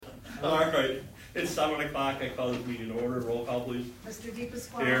All right, it's 7 o'clock. I call this meeting to order. Roll call, please. Mr.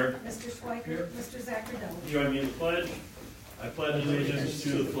 DePasquale. Here. Mr. Schweikert. Mr. Zaccardelli. Join me in the pledge. I pledge allegiance to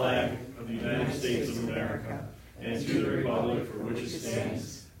the flag of the United States of America and to the republic for which it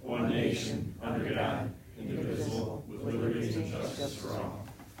stands, one nation, under God, indivisible, with liberty and justice for all.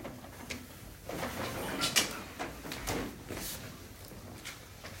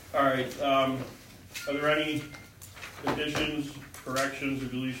 All right, are there any additions, corrections, or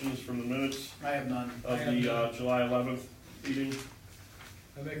deletions from the minutes I have none. of the July 11th meeting?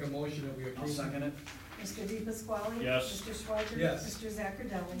 I make a motion that we approve. I'll second it. Mr. DePasquale. Yes. Mr. Schweikert. Yes. Mr.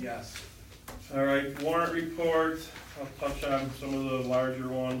 Zaccardelli. Yes. All right, warrant report, I'll touch on some of the larger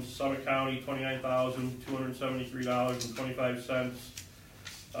ones. Summit County, $29,273.25.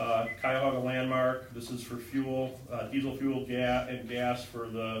 Cuyahoga Landmark, this is for fuel, diesel fuel, and gas for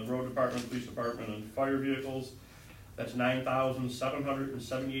the road department, police department, and fire vehicles. That's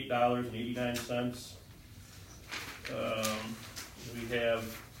 $9,778.89. We have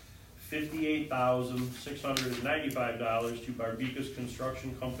 $58,695 to Barbicas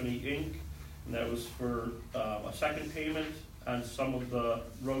Construction Company, Inc., and that was for a second payment on some of the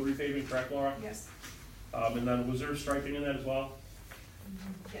road repaving, correct, Laura? Yes. And then was there striping in that as well,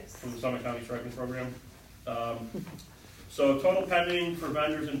 Yes. from the Summit County Striping Program? So total pending for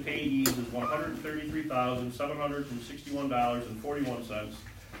vendors and payees is $133,761.41.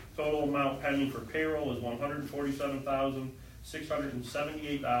 Total amount pending for payroll is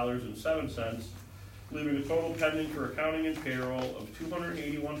 $147,678.07, leaving a total pending for accounting and payroll of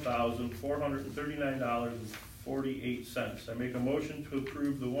 $281,439.48. I make a motion to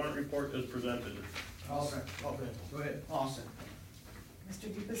approve the warrant report as presented. I'll second. Go ahead. I'll second. Mr.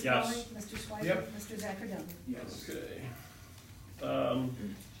 DePasquale. Yes. Mr. Schweikert. Yep. Mr. Zaccardelli. Yes. Okay.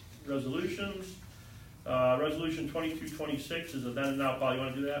 Resolutions. Resolution 2226 is addendum now. Paul, you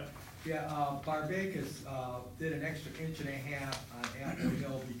want to do that? Yeah, Barbicas did an extra inch and a half on Apple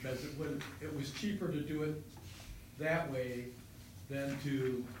Hill because it was cheaper to do it that way than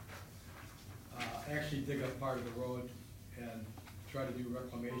to actually dig up part of the road and try to do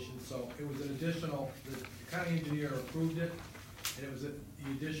reclamation. So it was an additional, the county engineer approved it, and it was the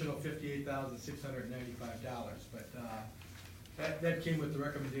additional $58,695. But that came with the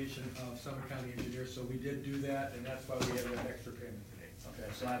recommendation of Summit County engineer, so we did do that, and that's why we have that extra payment today. Okay,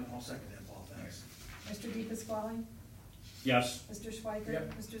 so I'll second that, Paul, thanks. Mr. DePasquale. Yes. Mr. Schweikert.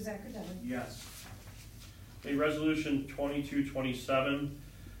 Yep. Mr. Zaccardelli. Yes. A resolution 2227.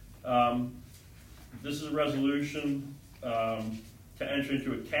 This is a resolution to enter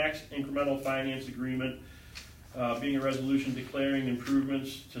into a tax incremental finance agreement, being a resolution declaring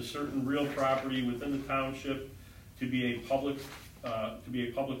improvements to certain real property within the township to be a public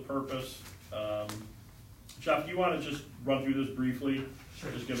purpose. Jeff, do you want to just run through this briefly? Sure.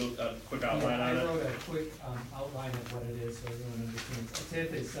 Just give a quick outline on it. I wrote a quick outline of what it is so everyone understands. A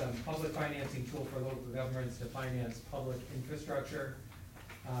TIF is public financing tool for local governments to finance public infrastructure.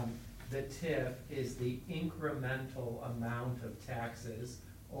 The TIF is the incremental amount of taxes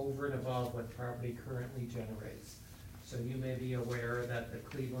over and above what the property currently generates. So you may be aware that the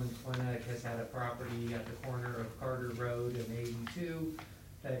Cleveland Clinic has had a property at the corner of Carter Road and 82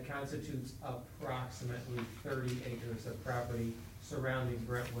 that constitutes approximately 30 acres of property surrounding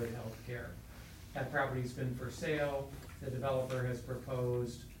Brentwood Healthcare. That property's been for sale. The developer has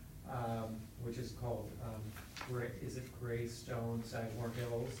proposed, which is called, is it Greystone, Sagamore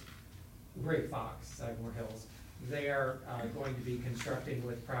Hills? Gray Fox, Sagamore Hills. They are going to be constructing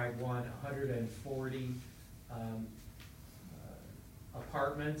with Pride One 140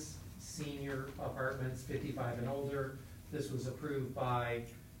 apartments, senior apartments, 55 and older. This was approved by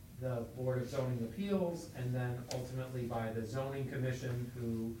the Board of Zoning Appeals and then ultimately by the Zoning Commission,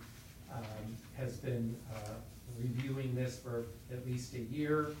 who has been reviewing this for at least a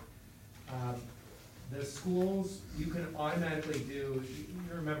year. The schools, you can automatically do,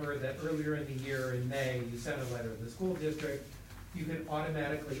 you remember that earlier in the year in May, you sent a letter to the school district, you can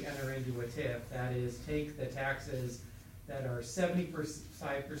automatically enter into a TIF. That is, take the taxes that are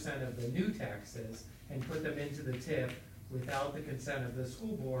 75% of the new taxes and put them into the TIF without the consent of the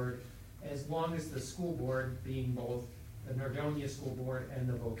school board, as long as the school board, being both the Nordonia School Board and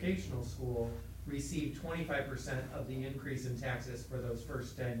the vocational school, receive 25% of the increase in taxes for those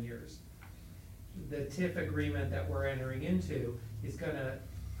first 10 years. The TIF agreement that we're entering into is gonna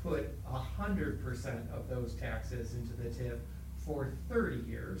put 100% of those taxes into the TIF for 30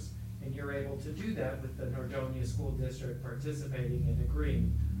 years, and you're able to do that with the Nordonia School District participating and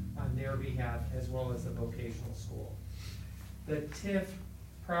agreeing on their behalf, as well as the vocational school. The TIF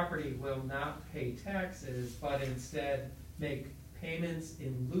property will not pay taxes, but instead make payments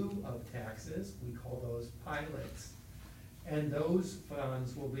in lieu of taxes, we call those pilots. And those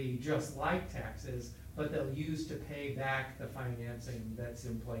funds will be just like taxes, but they'll use to pay back the financing that's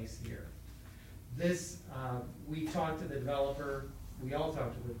in place here. This, we talked to the developer, we all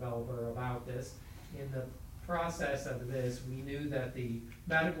talked to the developer about this. In the process of this, we knew that the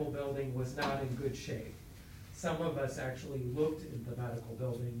medical building was not in good shape. Some of us actually looked at the medical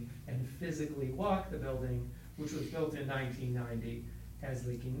building and physically walked the building, which was built in 1990. Has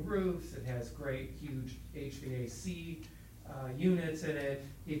leaking roofs, it has great huge HVAC units in it.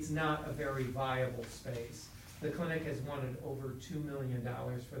 It's not a very viable space. The clinic has wanted over $2 million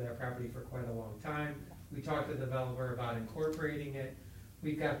for that property for quite a long time. We talked to the developer about incorporating it.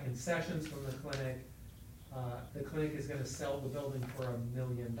 We've got concessions from the clinic. The clinic is gonna sell the building for $1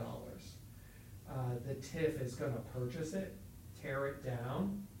 million. The TIF is gonna purchase it, tear it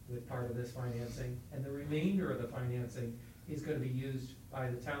down with part of this financing, and the remainder of the financing is gonna be used by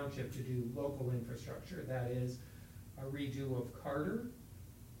the township to do local infrastructure. That is a redo of Carter,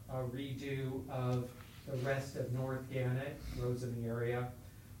 a redo of the rest of North Gannett, roads in the area,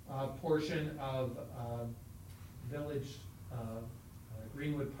 a portion of Village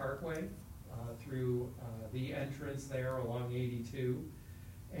Greenwood Parkway through the entrance there along 82,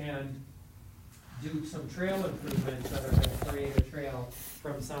 and do some trail improvements that are gonna create a trail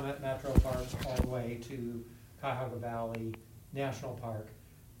from Summit Metro Park all the way to Cuyahoga Valley National Park,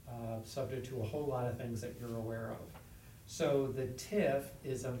 subject to a whole lot of things that you're aware of. So the TIF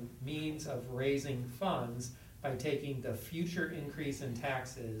is a means of raising funds by taking the future increase in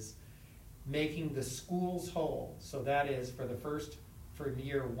taxes, making the schools whole. So that is for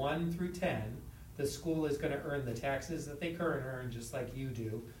year 1 through 10, the school is gonna earn the taxes that they currently earn, just like you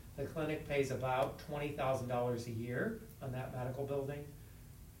do. The clinic pays about $20,000 a year on that medical building,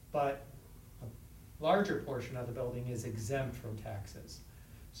 but a larger portion of the building is exempt from taxes.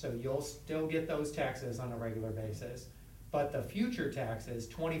 So you'll still get those taxes on a regular basis, but the future taxes,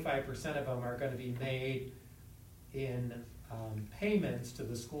 25% of them are gonna be made in payments to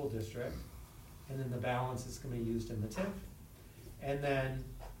the school district, and then the balance is gonna be used in the TIF. And then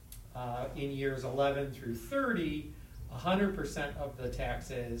in years 11 through 30, 100% of the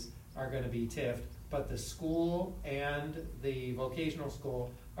taxes are gonna be TIF'd, but the school and the vocational school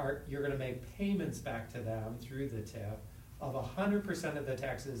you're gonna make payments back to them through the TIF of 100% of the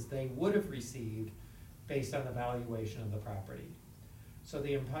taxes they would have received based on the valuation of the property. So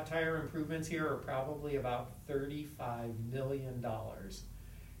the entire improvements here are probably about $35 million.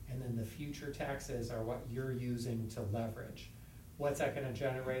 And then the future taxes are what you're using to leverage. What's that gonna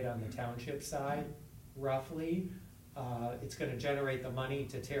generate on the township side? Roughly, it's gonna generate the money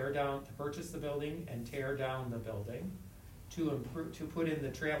to purchase the building and tear down the building, to put in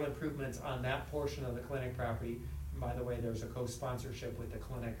the trail improvements on that portion of the clinic property. And by the way, there's a co-sponsorship with the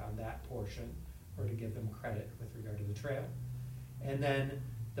clinic on that portion, or to give them credit with regard to the trail. And then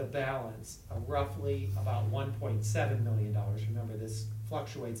the balance, roughly about $1.7 million, remember this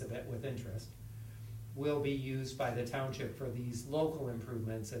fluctuates a bit with interest, will be used by the township for these local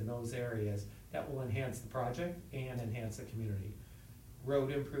improvements in those areas that will enhance the project and enhance the community.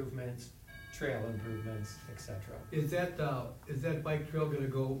 Road improvements, trail improvements, etc. Is that bike trail gonna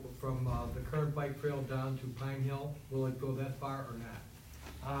go from the current bike trail down to Pine Hill? Will it go that far or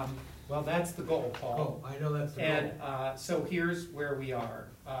not? Well, that's the goal, Paul. Oh, I know that's the goal. And so here's where we are.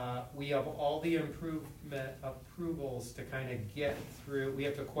 We have all the improvement approvals to kind of get through. We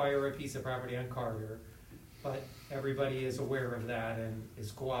have to acquire a piece of property on Carter, but everybody is aware of that and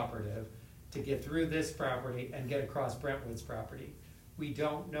is cooperative to get through this property and get across Brentwood's property. We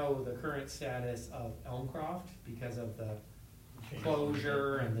don't know the current status of Elmcroft because of the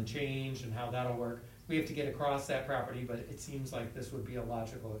closure and the change and how that'll work. We have to get across that property, but it seems like this would be a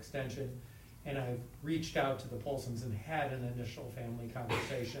logical extension. And I've reached out to the Polsons and had an initial family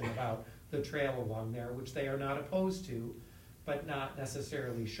conversation about the trail along there, which they are not opposed to, but not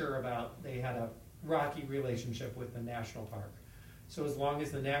necessarily sure about. They had a rocky relationship with the national park. So as long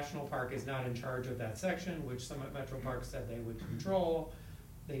as the national park is not in charge of that section, which Summit Metro Park said they would control,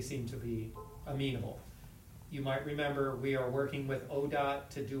 they seem to be amenable. You might remember we are working with ODOT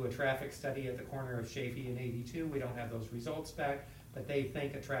to do a traffic study at the corner of Chaffee and 82. We don't have those results back, but they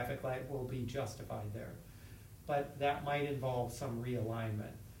think a traffic light will be justified there. But that might involve some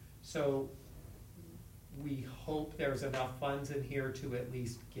realignment. So we hope there's enough funds in here to at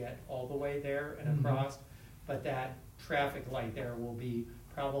least get all the way there and across, but that traffic light there will be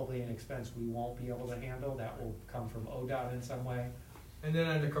probably an expense we won't be able to handle. That will come from ODOT in some way. And then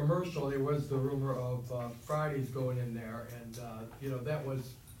on the commercial, there was the rumor of Fridays going in there, and that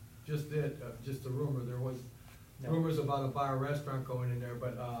was just it, just a rumor. There was No. rumors about a bar restaurant going in there,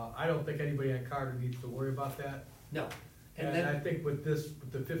 but, I don't think anybody on Carter needs to worry about that. No. And And I then, think with this,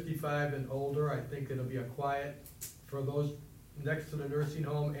 with the 55 and older, I think it'll be a quiet, for those next to the nursing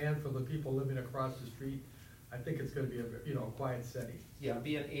home and for the people living across the street, I think it's gonna be a quiet setting. yeah,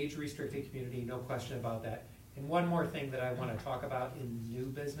 be an age-restricted community, no question about that. And one more thing that I wanna talk about in new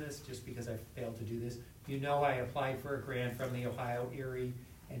business, just because I failed to do this. You know I applied for a grant from the Ohio Erie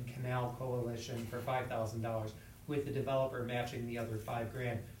and Canal Coalition for $5,000, with the developer matching the other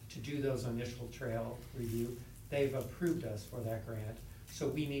 $5,000 to do those initial trail review. They've approved us for that grant, so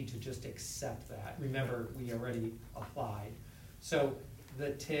we need to just accept that. Remember, we already applied. So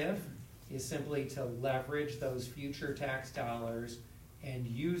the TIF is simply to leverage those future tax dollars and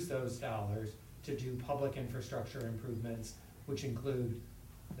use those dollars to do public infrastructure improvements, which include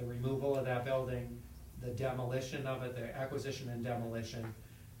the removal of that building, the demolition of it, the acquisition and demolition,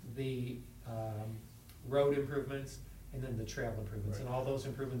 the road improvements, and then the trail improvements. And all those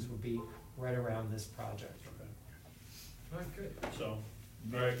improvements would be right around this project. Okay. All right, good. So,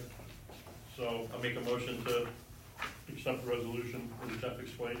 all right, so I'll make a motion to accept the resolution as Jeff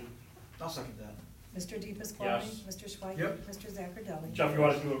explained. I'll second that. Mr. DePasquale. Yes. Mr. Schweik. Yep. Mr. Zaccardelli. Jeff, you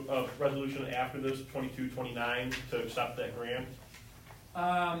want to do a resolution after this, 2229, to accept that grant?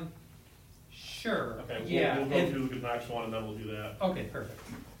 Sure, Okay, yeah. we'll go and- through the next one and then we'll do that. Okay, perfect,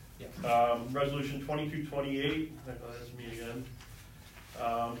 yeah. Resolution 2228, that's me again.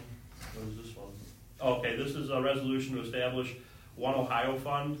 What is this one? Okay, this is a resolution to establish One Ohio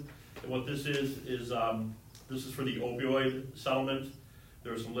Fund. And what this is this is for the opioid settlement.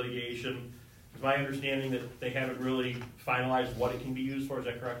 There was some litigation. It's my understanding that they haven't really finalized what it can be used for. Is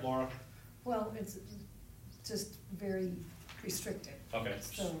that correct, Laura? Well, it's just very restricted. Okay.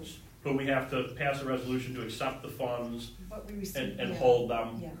 So, But we have to pass a resolution to accept the funds but we received. and yeah. hold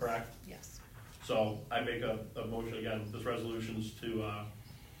them, Yes. correct? Yes. So I make a motion again, this resolution's to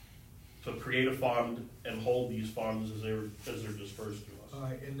create a fund and hold these funds as they're dispersed to All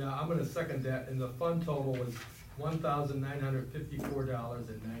us. right, and I'm gonna second that, and the fund total was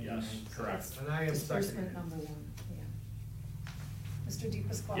 $1,954.99. Yes, correct. And I am seconding Disbursement it. number one, yeah. Mr.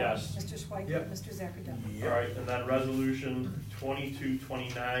 DePasquale. Yes. Mr. Schweik. Yep. Mr. Zaccardelli. All right, and then resolution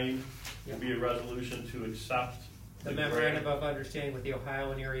 2229 will be a resolution to accept The memorandum of understanding with the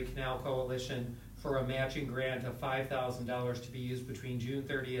Ohio and Erie Canal Coalition for a matching grant of $5,000 to be used between June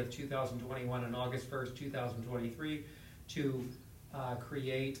 30th, 2021 and August 1st, 2023 to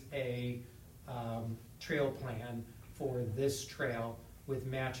create a trail plan for this trail with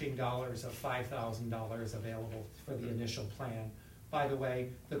matching dollars of $5,000 available for the initial plan. By the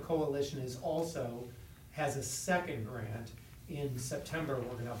way, the coalition has a second grant in September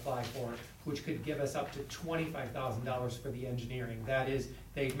we're gonna apply for, which could give us up to $25,000 for the engineering. That is,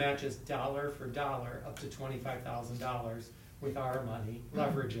 they match us dollar for dollar up to $25,000 with our money,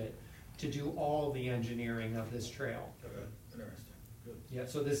 leverage it, to do all the engineering of this trail. Okay. Interesting. Good. Yeah,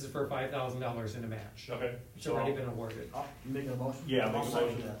 so this is for $5,000 in a match. Okay. It's already been awarded. You making a motion? Yeah, make a I'll second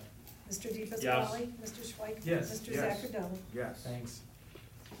motion. that. Mr. DePasquale. Yes. Mr. Schweik. Yes. Mr. Yes. Zaccardelli. Yes. Thanks.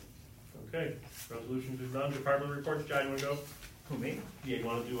 Okay, resolutions is done. Department reports, John, you wanna go? Who, me? Yeah, you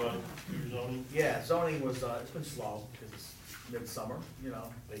wanna do your zoning? Yeah, zoning was, it's been slow, because it's midsummer,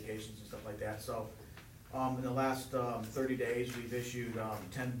 vacations and stuff like that, so, in the last, 30 days, we've issued,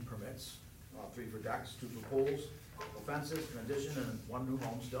 10 permits, 3 for decks, 2 for pools, fences, in addition, and 1 new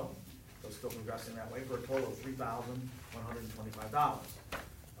home still, so it's still progressing that way, for a total of $3,125.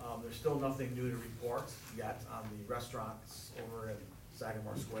 There's still nothing new to report yet on the restaurants over in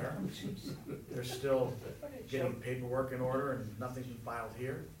Sagamore Square. They're still getting paperwork in order and nothing's been filed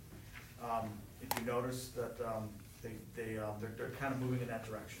here. If you notice that, they're kind of moving in that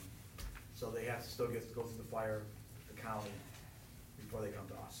direction. So they have to still go through the fire, the county, before they come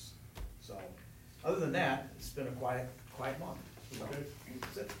to us. So, other than that, it's been a quiet month. So, Okay.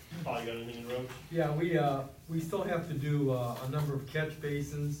 that's it. Paul, you got anything in roads? Yeah, we still have to do a number of catch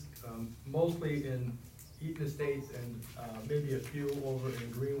basins, mostly in Eaton Estates and maybe a few over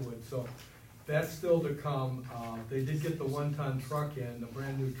in Greenwood, so that's still to come. They did get the 1-ton truck in, the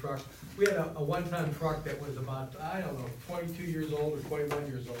brand new truck. We had a 1-ton truck that was about, 22 years old or 21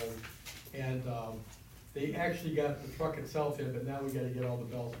 years old. And they actually got the truck itself in, but now we gotta get all the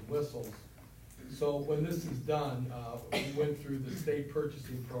bells and whistles. So when this is done, we went through the state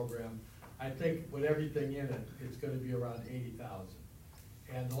purchasing program. I think with everything in it, it's gonna be around 80,000.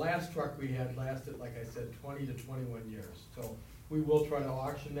 And the last truck we had lasted, like I said, 20 to 21 years. So we will try to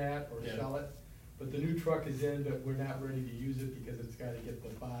auction that or Yeah. sell it. But the new truck is in, but we're not ready to use it because it's gotta get the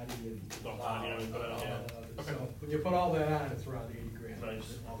body and. The body and everything, all yeah. that other. Okay. So when you put all that on, it's around 80 grand.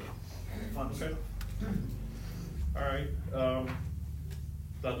 Nice. All the fun Okay. stuff. All right,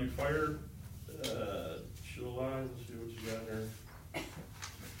 that'll do fire, July, let's see what you got there.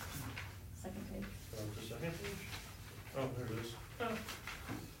 Second page. The second page? Oh, there it is.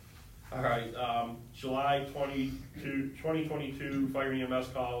 All right, July 2022 fire EMS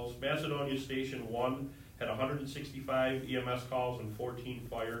calls. Macedonia Station 1 had 165 EMS calls and 14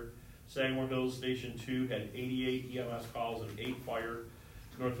 fire. Sagamore Hills Station 2 had 88 EMS calls and 8 fire.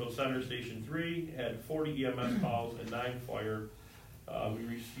 Northfield Center Station 3 had 40 EMS calls and 9 fire. We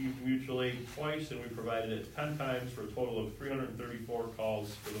received mutual aid twice, and we provided it 10 times for a total of 334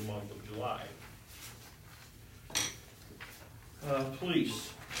 calls for the month of July.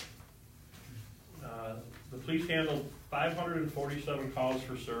 Police. The police handled 547 calls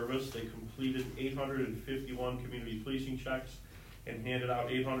for service. They completed 851 community policing checks and handed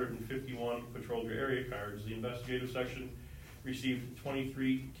out 851 patrol your area cards. The investigative section received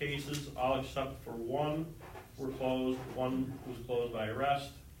 23 cases, all except for one were closed. One was closed by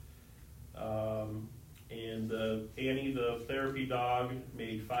arrest. And Annie, the therapy dog,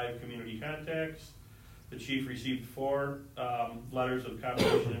 made 5 community contacts. The chief received 4 letters of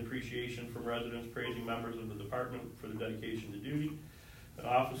commendation and appreciation from residents praising members of the department for their dedication to duty. And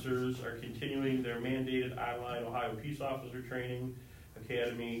officers are continuing their mandated online Ohio Peace Officer Training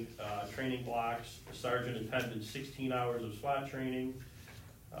Academy training blocks. The sergeant attended 16 hours of SWAT training.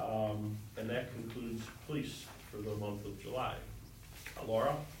 And that concludes police for the month of July.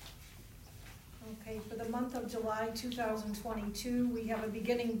 Laura? Okay, for the month of July 2022, we have a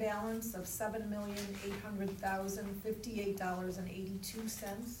beginning balance of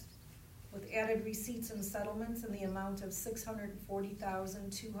 $7,800,058.82, with added receipts and settlements in the amount of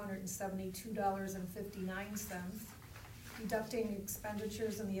 $640,272.59, deducting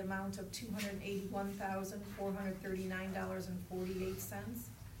expenditures in the amount of $281,439.48,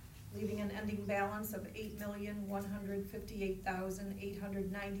 leaving an ending balance of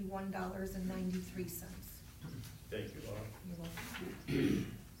 $8,158,891.93. Thank you, Laura. You're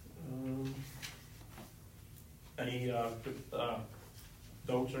welcome. Any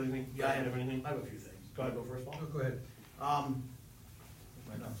notes or anything? Yeah, I have anything? I have a few things. Go ahead, go first, Paul. Oh, go ahead.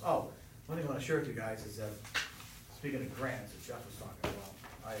 My notes. Oh, one thing I want to share with you guys is that, speaking of grants that Jeff was talking about,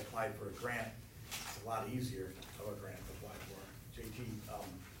 I applied for a grant. It's a lot easier of a grant to apply for. JT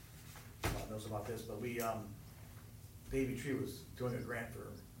knows about this, but we, Davy Tree was doing a grant for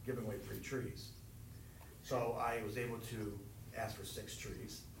giving away free trees. So I was able to ask for 6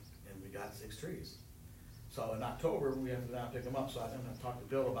 trees, and we got 6 trees. So in October, we have to now pick them up, so I'm gonna talk to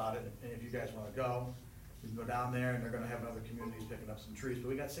Bill about it, and if you guys wanna go, we can go down there, and they're gonna have other communities picking up some trees, but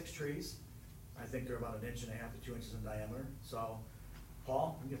we got 6 trees. I think they're about 1.5 to 2 inches in diameter, so,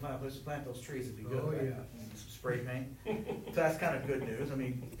 Paul, we can find a place to plant those trees, it'd be good. Oh, right? yeah. And some spray paint, so that's kinda good news. I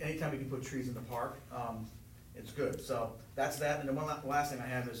mean, anytime we can put trees in the park, it's good, so that's that, and then last thing I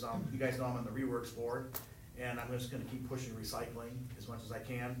have is, you guys know I'm on the Reworks board, and I'm just gonna keep pushing recycling as much as I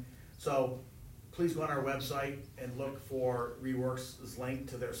can. So, please go on our website and look for Reworks' link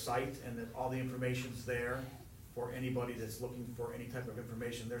to their site, and that all the information's there for anybody that's looking for any type of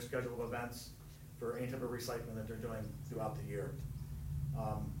information, their schedule of events, for any type of recycling that they're doing throughout the year.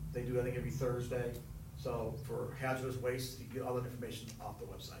 They do, I think, every Thursday, so for hazardous waste, you get all that information off the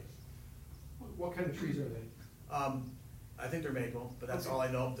website. What kind of trees are they? I think they're maple, but that's Okay. all I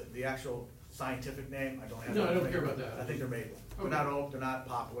know. The actual scientific name, I don't have. No, I don't that care information. about that. I think they're maple. They're Okay. not oak, they're not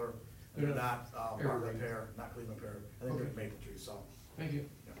poplar, they're They're not not Bartlett evergreen. pear, not Cleveland pear. I think they're Okay. maple trees, so, Thank you.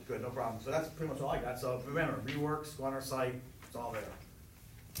 yeah, good, no problem. So that's pretty much all I got. So remember, Reworks, go on our site, it's all there.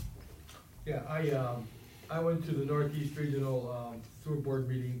 Yeah, I went to the Northeast Regional Sewer Board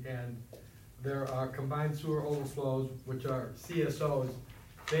meeting, and there are combined sewer overflows, which are CSOs.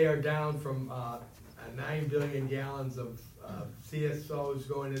 They are down from 9 billion gallons of CSOs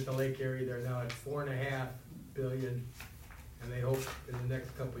going into the lake area. They're now at 4.5 billion, and they hope in the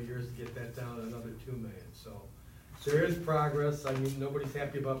next couple of years to get that down to another 2 million. So there is progress. I mean, nobody's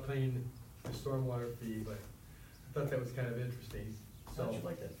happy about paying the stormwater fee, but I thought that was kind of interesting. How'd So you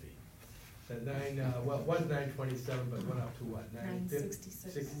like that fee? the well, it was 927, but went up to what,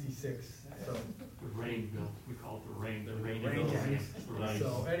 966. 66, so. The rain bill, we call it the rain. The rain Rain bill. tax. Nice.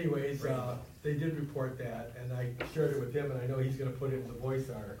 So anyways, they did report that, and I shared it with him, and I know he's gonna put it in the Voice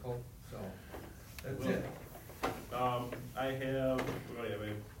article, so, that's it. I have, what do I have? I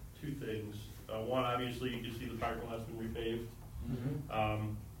have 2 things. One, obviously, you can see the parking lot's been repaved.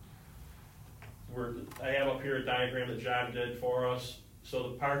 I have up here a diagram that John did for us.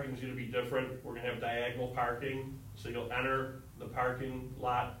 So the parking's gonna be different. We're gonna have diagonal parking. So you'll enter the parking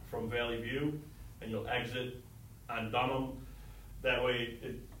lot from Valley View, and you'll exit on Dunham. That way,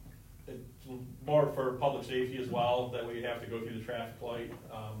 it's more for public safety as well, that way you have to go through the traffic light.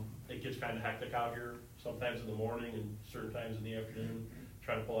 It gets kind of hectic out here, sometimes in the morning and certain times in the afternoon,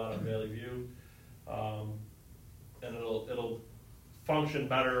 trying to pull out on Valley View. And it'll function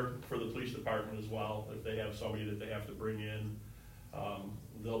better for the police department as well, if they have somebody that they have to bring in.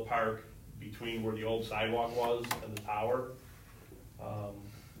 They'll park between where the old sidewalk was and the tower.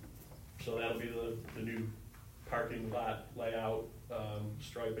 So that'll be the new parking lot layout.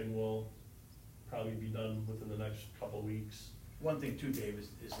 Striping will probably be done within the next couple of weeks. One thing too, Dave,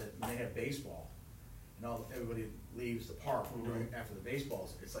 is that when they have baseball, everybody leaves the park after the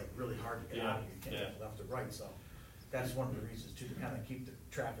baseballs, it's like really hard to get out of here, you can't go left or right, so that's one of the reasons too, to kind of keep the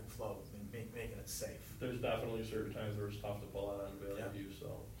traffic flow and making it safe. There's definitely certain times where it's tough to pull out on Valley View, so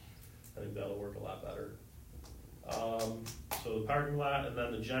I think that'll work a lot better. So the parking lot, and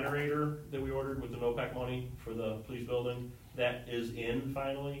then the generator that we ordered with the NOPEC money for the police building, that is in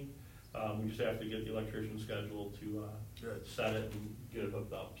finally. We just have to get the electrician scheduled to set it and get it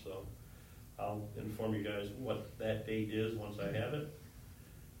hooked up, so I'll inform you guys what that date is once I have it.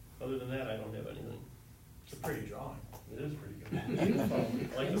 Other than that, I don't have anything. It's a pretty drawing. It is pretty good.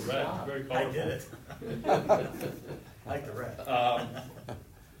 I like the red, it's very colorful. I did it. I like the red.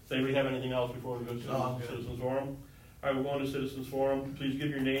 Does anybody have anything else before we go to Citizens Forum? All right, we're going to Citizens Forum. Please give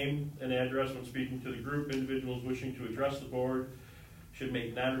your name and address when speaking to the group. Individuals wishing to address the board should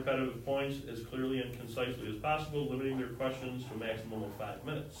make non-repetitive points as clearly and concisely as possible, limiting their questions to a maximum of 5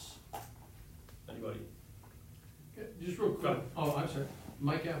 minutes. Anybody? Just real quick, oh, I'm sorry,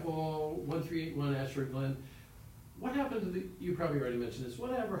 Mike Apple, 1381 Asher Glen. What happened to the, you probably already mentioned this,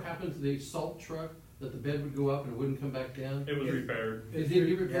 whatever happened to the salt truck that the bed would go up and it wouldn't come back down? It was repaired. Did it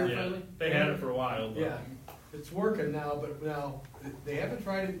get repaired Yeah, finally? they had it for a while. But Yeah, it's working now, but now, they haven't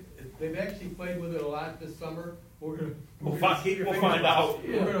tried it, they've actually played with it a lot this summer. We'll find out.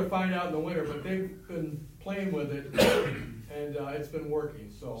 We're gonna find out in the winter, but they've been playing with it, and it's been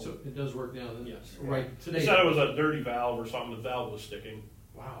working, so. So it does work now then? Yes. Right, They today? said it was a dirty valve or something, the valve was sticking.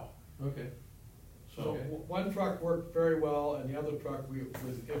 Wow, okay. So, Okay. one truck worked very well, and the other truck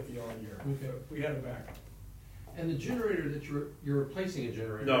was iffy all year. Okay. We had it back. And the generator that you're replacing a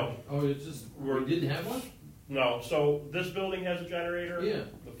generator? No. Oh, it's just, we didn't have one? No, so this building has a generator. Yeah.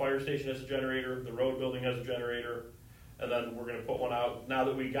 The fire station has a generator, the road building has a generator, and then we're gonna put one out, now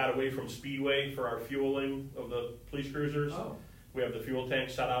that we got away from Speedway for our fueling of the police cruisers. Oh, We have the fuel tank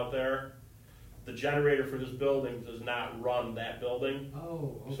set out there. The generator for this building does not run that building,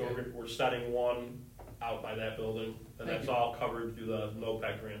 oh, so okay. we're setting one out by that building, and Thank that's you. all covered through the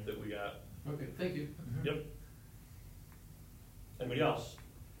NOPEC grant that we got. Okay, thank you. Yep. Anybody else?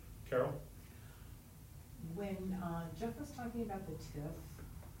 Carol? When Jeff was talking about the TIF,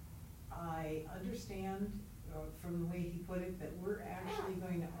 I understand from the way he put it that we're actually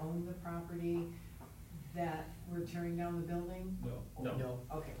going to own the property that we're tearing down the building? No. No,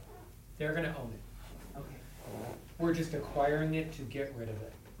 Okay, they're gonna own it. okay. We're just acquiring it to get rid of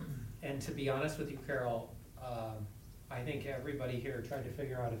it. And to be honest with you, Carol, I think everybody here tried to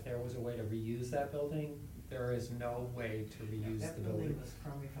figure out if there was a way to reuse that building. There is no way to reuse the That building. building was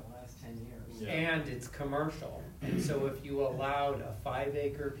crummy for the last 10 years. Yeah. And it's commercial, and so if you allowed a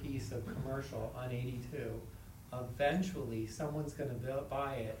 5-acre piece of commercial on 82, eventually someone's gonna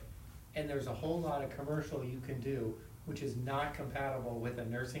buy it, and there's a whole lot of commercial you can do, which is not compatible with a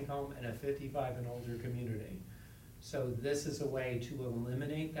nursing home and a 55 and older community. So this is a way to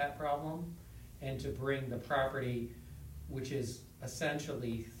eliminate that problem and to bring the property, which is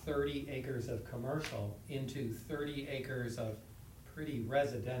essentially 30 acres of commercial, into 30 acres of pretty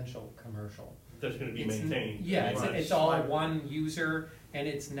residential commercial. That's gonna be It's maintained. Yeah, Right. it's all one user, and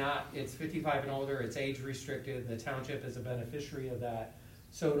it's 55 and older, it's age restricted, the township is a beneficiary of that.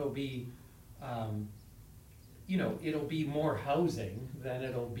 So it'll be, it'll be more housing than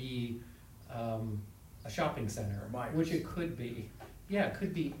it'll be, a shopping center, Minors. which it could be. Yeah, it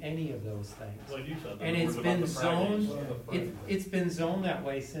could be any of those things. Like you said. And the it's word been about the Fridays. zoned, it's been zoned that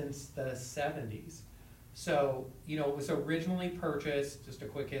way since the 70s. So, it was originally purchased, just a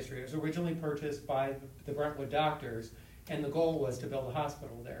quick history, it was originally purchased by the Brentwood doctors, and the goal was to build a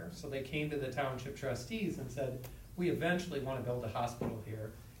hospital there. So they came to the township trustees and said, we eventually want to build a hospital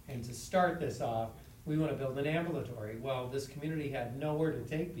here, and to start this off, we want to build an ambulatory. Well, this community had nowhere to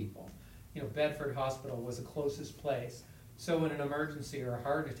take people. Bedford Hospital was the closest place. So in an emergency or a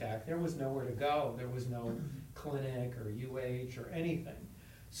heart attack, there was nowhere to go. There was no clinic or UH or anything.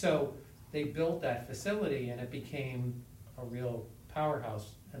 So they built that facility and it became a real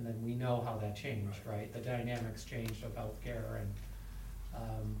powerhouse. And then we know how that changed, right? The dynamics changed of healthcare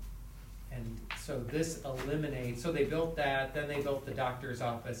And so this eliminates, so they built that, then they built the doctor's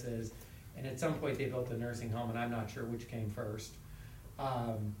offices, and at some point they built the nursing home, and I'm not sure which came first.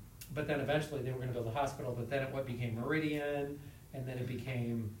 But then eventually they were gonna build a hospital, but then what became Meridian, and then it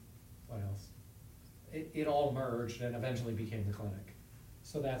became, what else? It all merged and eventually became the clinic.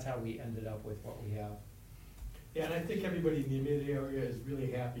 So that's how we ended up with what we have. Yeah, and I think everybody in the immediate area is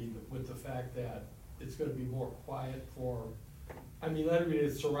really happy with the fact that it's gonna be more quiet for, I mean, everybody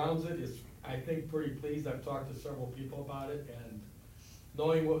that surrounds it is, I think, pretty pleased. I've talked to several people about it, and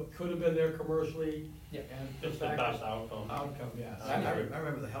knowing what could have been there commercially, Yeah. and It's the fact best that- outcome. yes. I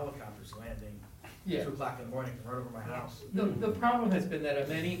remember the helicopters landing, Yeah. 2 o'clock in the morning, right over my house. The problem has been that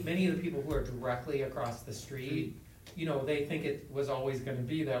many of the people who are directly across the street, you know, they think it was always gonna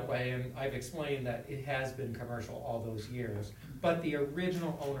be that way, and I've explained that it has been commercial all those years. But the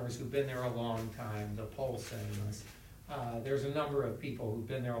original owners who've been there a long time, the Polsons, there's a number of people who've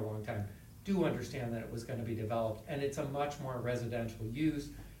been there a long time, do understand that it was gonna be developed, and it's a much more residential use.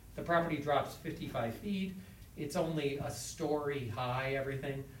 The property drops 55 feet, it's only a story high,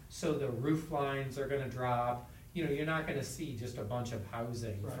 everything, so the roof lines are gonna drop. You know, you're not gonna see just a bunch of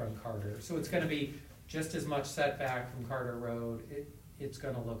housing Right. from Carter, so it's gonna be just as much setback from Carter Road, it's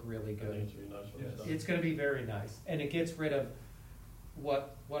gonna look really I think good. it's gonna be nice when it's Yes. done. It's gonna be very nice, and it gets rid of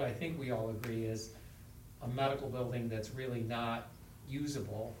what I think we all agree is a medical building that's really not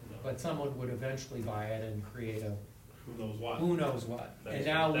usable, No. but someone would eventually buy it and create a Who knows what? who knows what. And That's-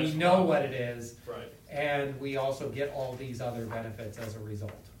 now we that's know the what it is, Right. and we also get all these other benefits as a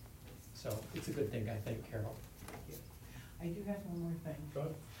result. So it's a good thing, I think, Carol. I do have one more thing. Go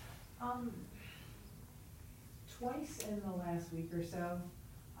ahead. Twice in the last week or so,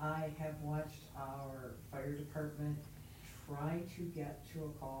 I have watched our fire department try to get to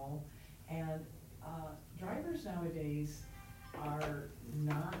a call. And, drivers nowadays are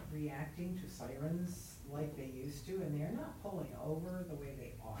not reacting to sirens like they used to, and they're not pulling over the way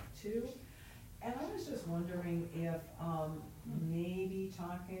they ought to. And I was just wondering if, maybe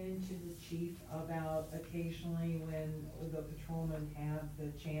talking to the chief about occasionally when the patrolmen have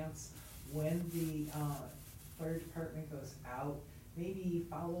the chance, when the, fire department goes out, maybe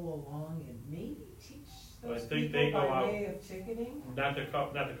follow along and maybe teach I those think people they go by out- way of ticketing? Not to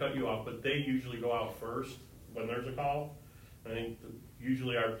cut you off, but they usually go out first when there's a call. I think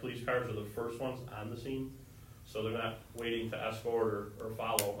usually our police cars are the first ones on the scene, so they're not waiting to escort or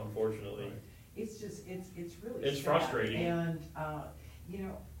follow, unfortunately. It's just, it's really It's sad. frustrating. And, you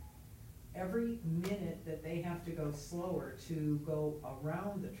know, every minute that they have to go slower to go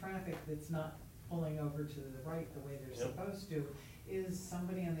around the traffic that's not pulling over to the right the way they're Yep. supposed to, is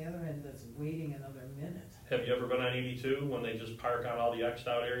somebody on the other end that's waiting another minute. Have you ever been on 82 when they just park on all the X'd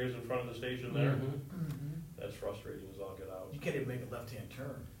out areas in front of the station there? Mm-hmm. That's frustrating as all get out. You can't even make a left-hand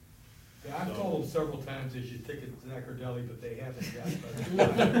turn. Yeah, I've told them several times they should ticket Zaccardelli, but they haven't yet.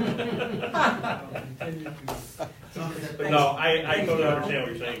 But I'll continue to. But no, I totally understand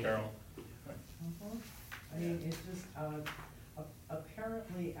what you're saying, Carol. I mean, it's just,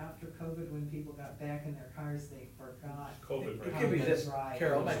 apparently after COVID, when people got back in their cars, they forgot. COVID, It how could be to this, drive.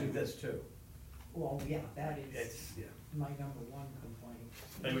 Carol, it might be this too. Well, yeah, that is It's, yeah. my number one complaint.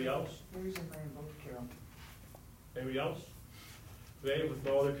 Anybody else? Here's your rainbow, Carol. Anybody else? Okay, with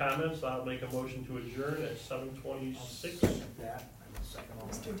no other comments, I'll make a motion to adjourn at 7:26. That, I will second all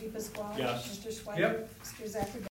that. Mr. DePasquale? Yes. Mr. Schweitzer? Yep. Mr. Zachary?